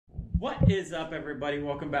What is up, everybody?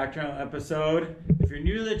 Welcome back to another episode. If you're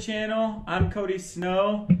new to the channel, I'm Cody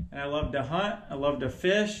Snow, and I love to hunt, I love to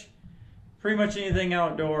fish, pretty much anything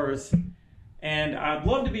outdoors. And I'd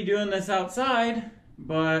love to be doing this outside,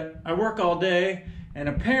 but I work all day, and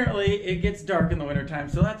apparently it gets dark in the wintertime,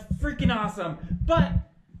 so that's freaking awesome. But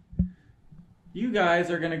you guys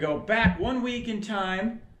are gonna go back 1 week in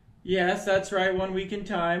time. Yes, that's right, 1 week in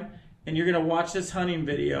time. And you're going to watch this hunting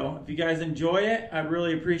video. If you guys enjoy it, I'd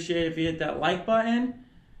really appreciate it if you hit that like button.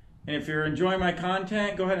 And if you're enjoying my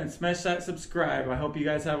content, go ahead and smash that subscribe. I hope you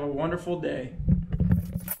guys have a wonderful day.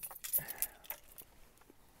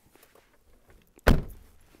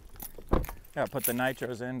 Gotta put the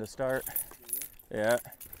nitros in to start. Yeah.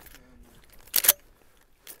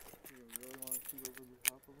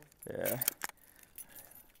 Yeah.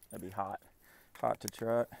 That'd be hot. Hot to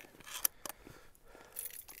trot.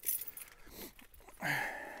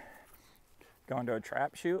 Going to a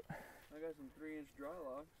trap shoot? I got some 3-inch dry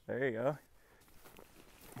logs. There you go.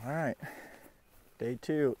 All right. Day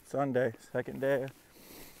 2, Sunday, second day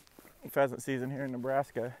of pheasant season here in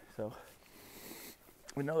Nebraska. So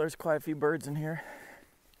we know there's quite a few birds in here.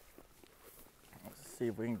 Let's see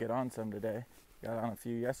if we can get on some today. Got on a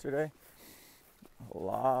few yesterday. A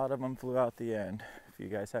lot of them flew out the end. If you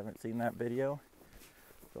guys haven't seen that video,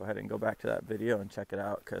 go ahead and go back to that video and check it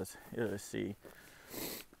out, because you'll just see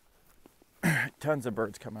tons of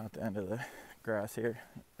birds come out the end of the grass here.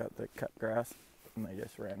 Got the cut grass, and they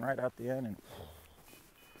just ran right out the end. And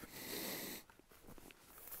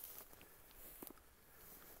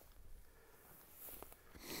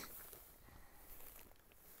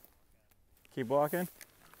keep walking.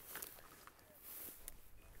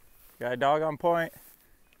 Got a dog on point.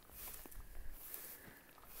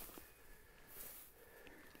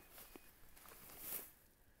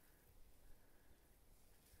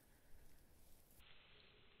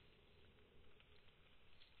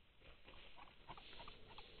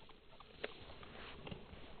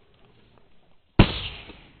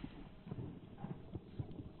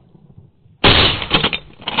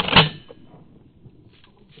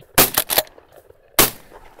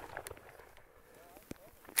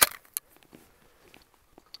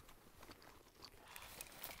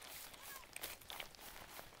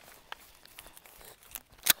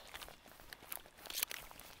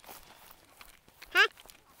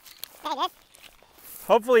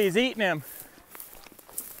 Hopefully he's eating him.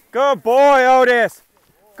 Good boy, Otis.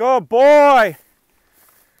 Good boy.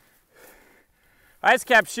 I just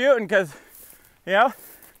kept shooting because, you know,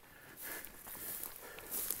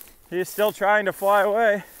 he's still trying to fly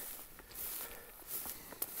away.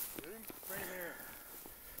 Right here.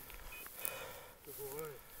 Good boy.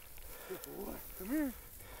 Good boy. Come here.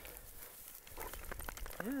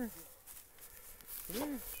 Come here. Come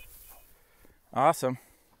here. Awesome.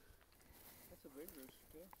 That's a big rooster,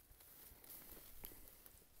 too.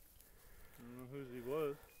 I don't know whose he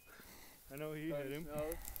was. I know he hit him.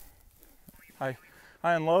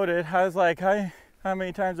 I unloaded. I was like, how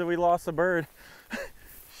many times have we lost a bird?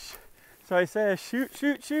 So I said, shoot,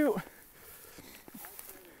 shoot, shoot.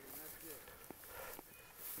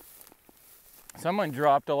 Someone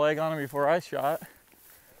dropped a leg on him before I shot.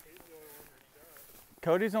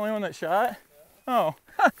 Cody's the only one that shot? Oh,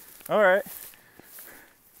 all right.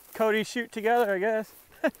 Cody shoot together, I guess.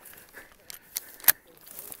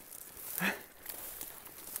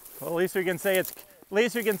 Well, at least we can say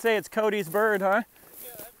it's Cody's bird, huh?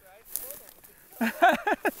 Yeah, that's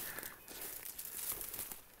right.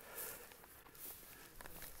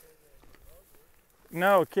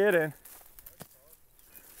 No kidding.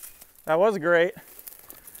 That was great.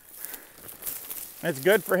 It's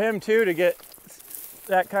good for him too to get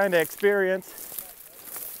that kind of experience.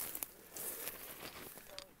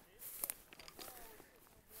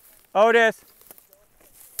 Otis.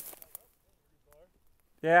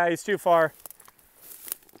 Yeah, he's too far.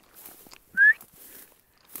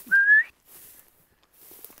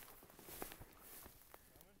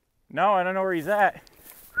 No, I don't know where he's at.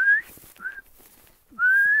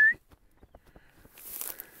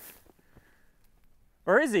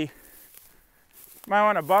 Where is he? Might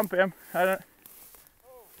want to bump him. I don't.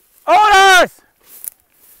 Otis!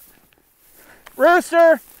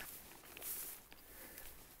 Rooster!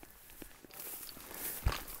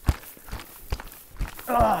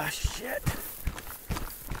 Oh, shit.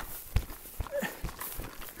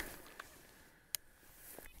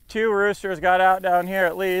 Two roosters got out down here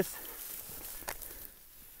at least.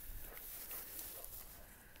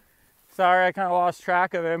 Sorry, I kind of lost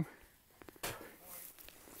track of him.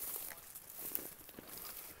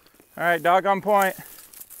 All right, dog on point.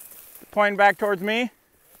 Pointing back towards me.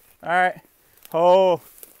 All right. Oh.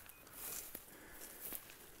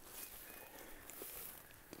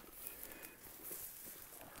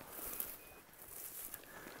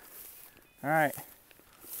 All right.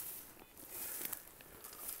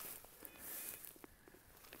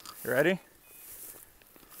 You ready?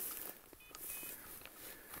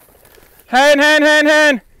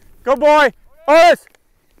 Hen. Go boy. Otis.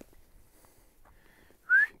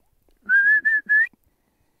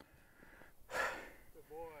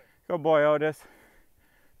 Go boy, Otis.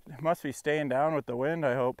 It must be staying down with the wind,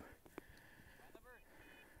 I hope.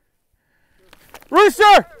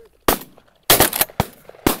 Rooster!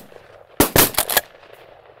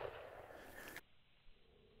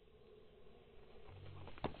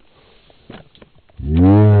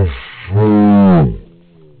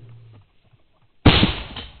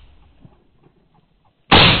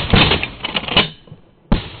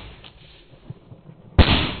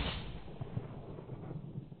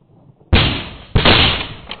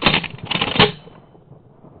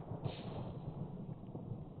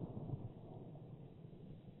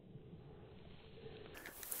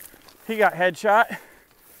 He got headshot.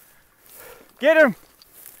 Get him!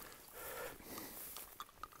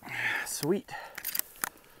 Sweet.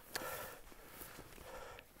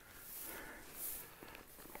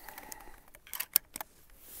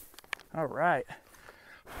 All right.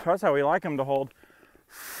 That's how we like them to hold.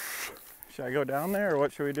 Should I go down there or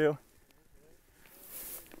what should we do?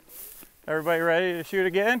 Everybody ready to shoot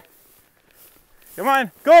again? Come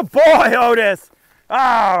on. Good boy, Otis!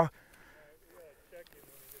 Oh!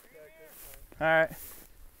 All right.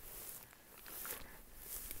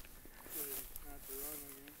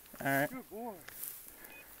 All right. Good boy.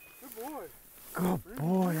 Good boy. Good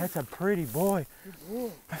boy. That's a pretty boy. Good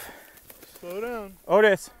boy. Slow down.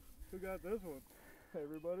 Otis. Who got this one?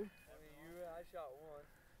 Everybody? I shot one.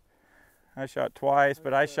 I shot twice,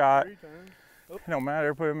 but I shot. 3 times. Oh. It don't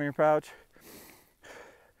matter. Put him in your pouch.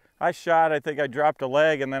 I shot. I think I dropped a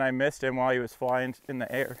leg and then I missed him while he was flying in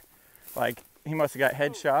the air. Like he must have got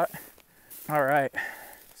headshot. All right.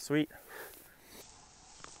 Sweet.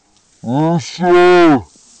 Rooster!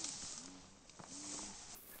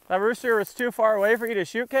 That rooster was too far away for you to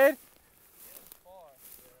shoot, Cade?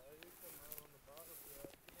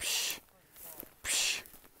 Psh. Psh.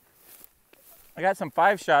 I got some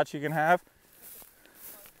 5 shots you can have.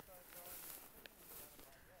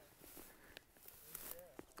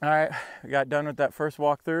 All right, we got done with that first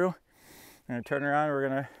walk through. I'm gonna turn around, we're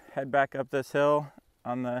gonna head back up this hill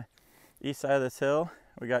on the east side of this hill.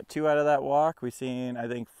 We got 2 out of that walk. We seen, I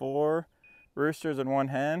think, 4 roosters and 1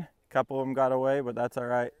 hen. A couple of them got away, but that's all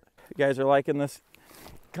right. If you guys are liking this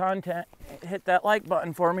content, hit that like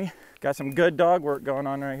button for me. Got some good dog work going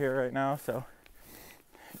on right here right now, so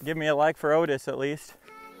give me a like for Otis at least.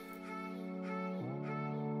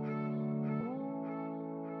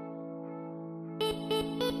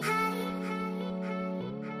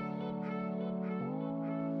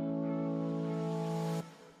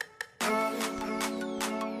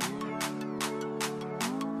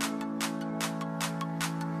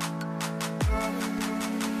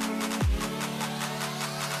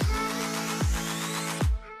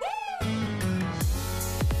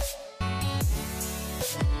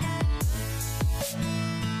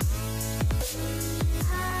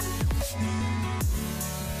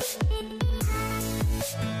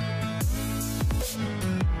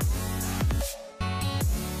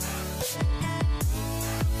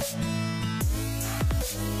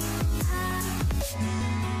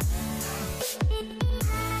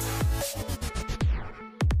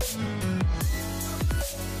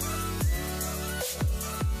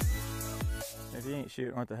 If you ain't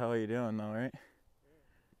shooting, what the hell are you doing though, right?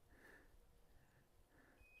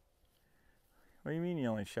 What do you mean you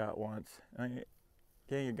only shot once? Can't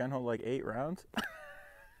your gun hold like 8 rounds?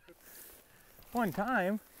 One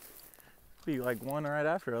time. Be like one right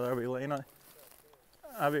after. I'll be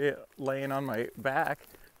laying on my back.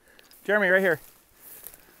 Jeremy, right here.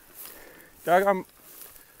 Dog,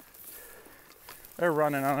 they're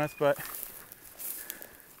running on us, but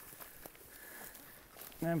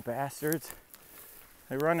them bastards.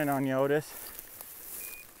 They're running on you, Otis.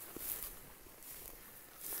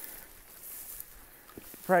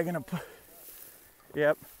 Probably gonna put.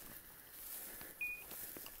 Yep.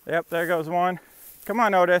 Yep, there goes one. Come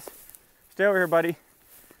on, Otis. Stay over here, buddy.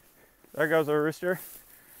 There goes a rooster.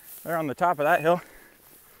 They're on the top of that hill.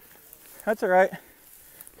 That's all right.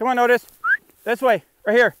 Come on, Otis. This way,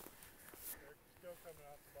 right here.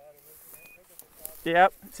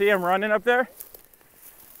 Yep, see him running up there?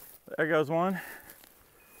 There goes one.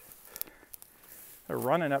 They're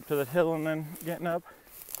running up to the hill and then getting up.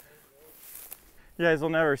 You guys will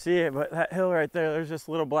never see it, but that hill right there, there's just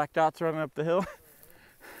little black dots running up the hill.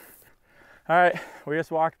 All right, we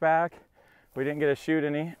just walked back. We didn't get to shoot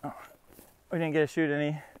any. We didn't get to shoot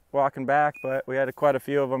any walking back, but we had quite a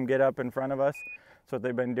few of them get up in front of us. That's what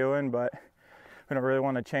they've been doing, but we don't really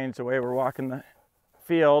want to change the way we're walking the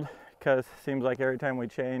field, because it seems like every time we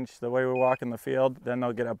change the way we walk in the field, then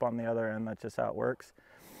they'll get up on the other end. That's just how it works.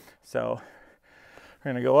 So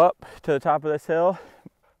we're gonna go up to the top of this hill,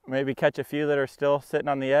 maybe catch a few that are still sitting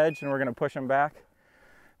on the edge, and we're gonna push them back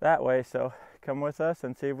that way. So come with us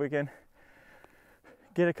and see if we can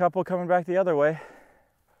get a couple coming back the other way.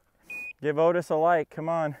 Give Otis a like, come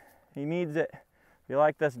on, he needs it. If you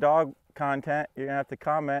like this dog content, you're gonna have to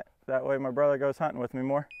comment. That way my brother goes hunting with me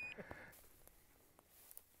more.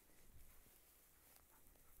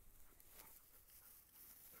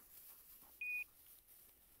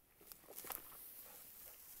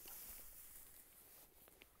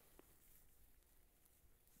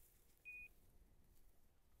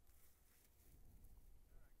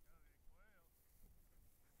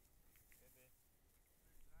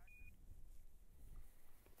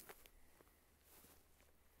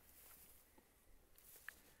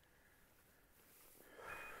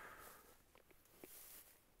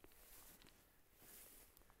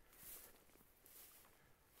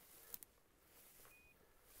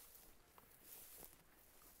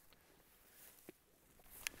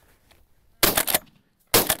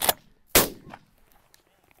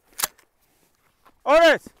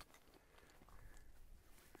 Otis!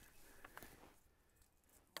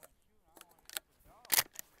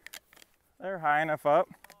 They're high enough up.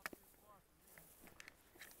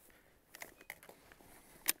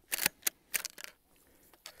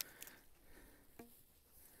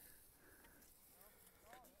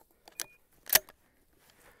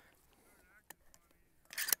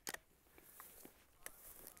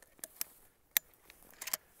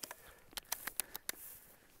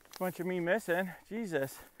 Bunch of me missing,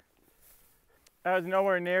 Jesus. That was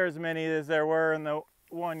nowhere near as many as there were in the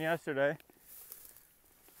one yesterday.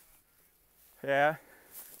 Yeah.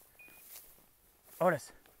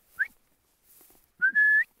 Otis.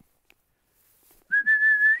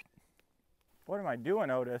 What am I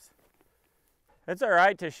doing, Otis? It's all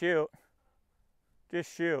right to shoot.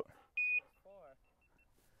 Just shoot.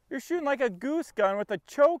 You're shooting like a goose gun with a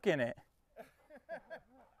choke in it.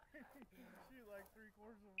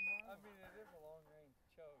 I mean, it is a long range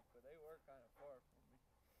choke, but they were kind of far from me.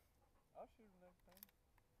 I'll shoot them next time.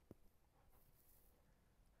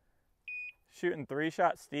 Shooting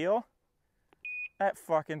 3-shot steel? That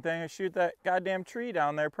fucking thing will shoot that goddamn tree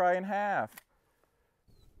down there probably in half.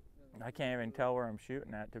 I can't even tell where I'm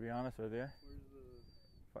shooting at, to be honest with you.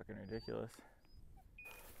 Fucking ridiculous.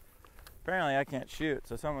 Apparently I can't shoot,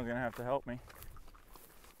 so someone's gonna have to help me.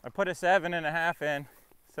 I put a 7.5 in,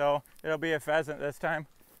 so it'll be a pheasant this time.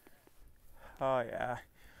 Oh yeah.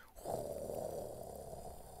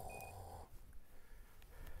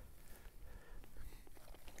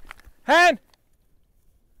 Hen!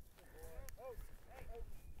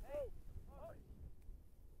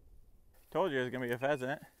 Told you it was gonna be a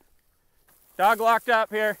pheasant. Dog locked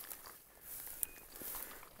up here.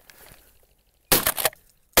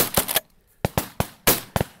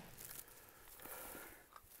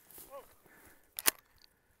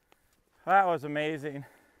 That was amazing.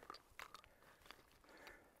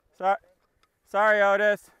 Sorry,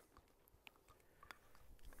 Otis.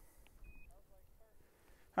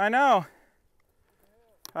 I know.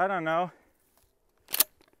 I don't know.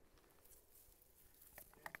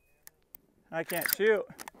 I can't shoot.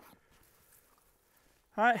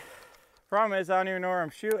 Problem is, I don't even know where I'm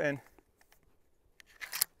shooting.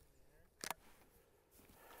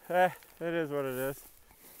 It is what it is.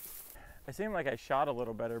 I seem like I shot a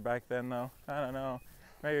little better back then, though. I don't know.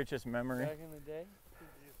 Maybe it's just memory. Back in the day?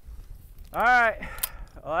 All right.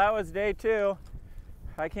 Well, that was day 2.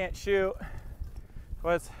 I can't shoot.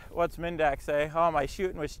 What's Mindak say? Oh, my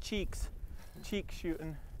shooting was cheek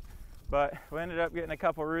shooting. But we ended up getting a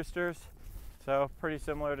couple roosters, so pretty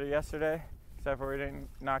similar to yesterday, except for we didn't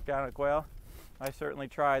knock down a quail. I certainly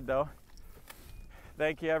tried, though.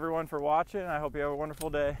 Thank you, everyone, for watching. I hope you have a wonderful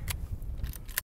day.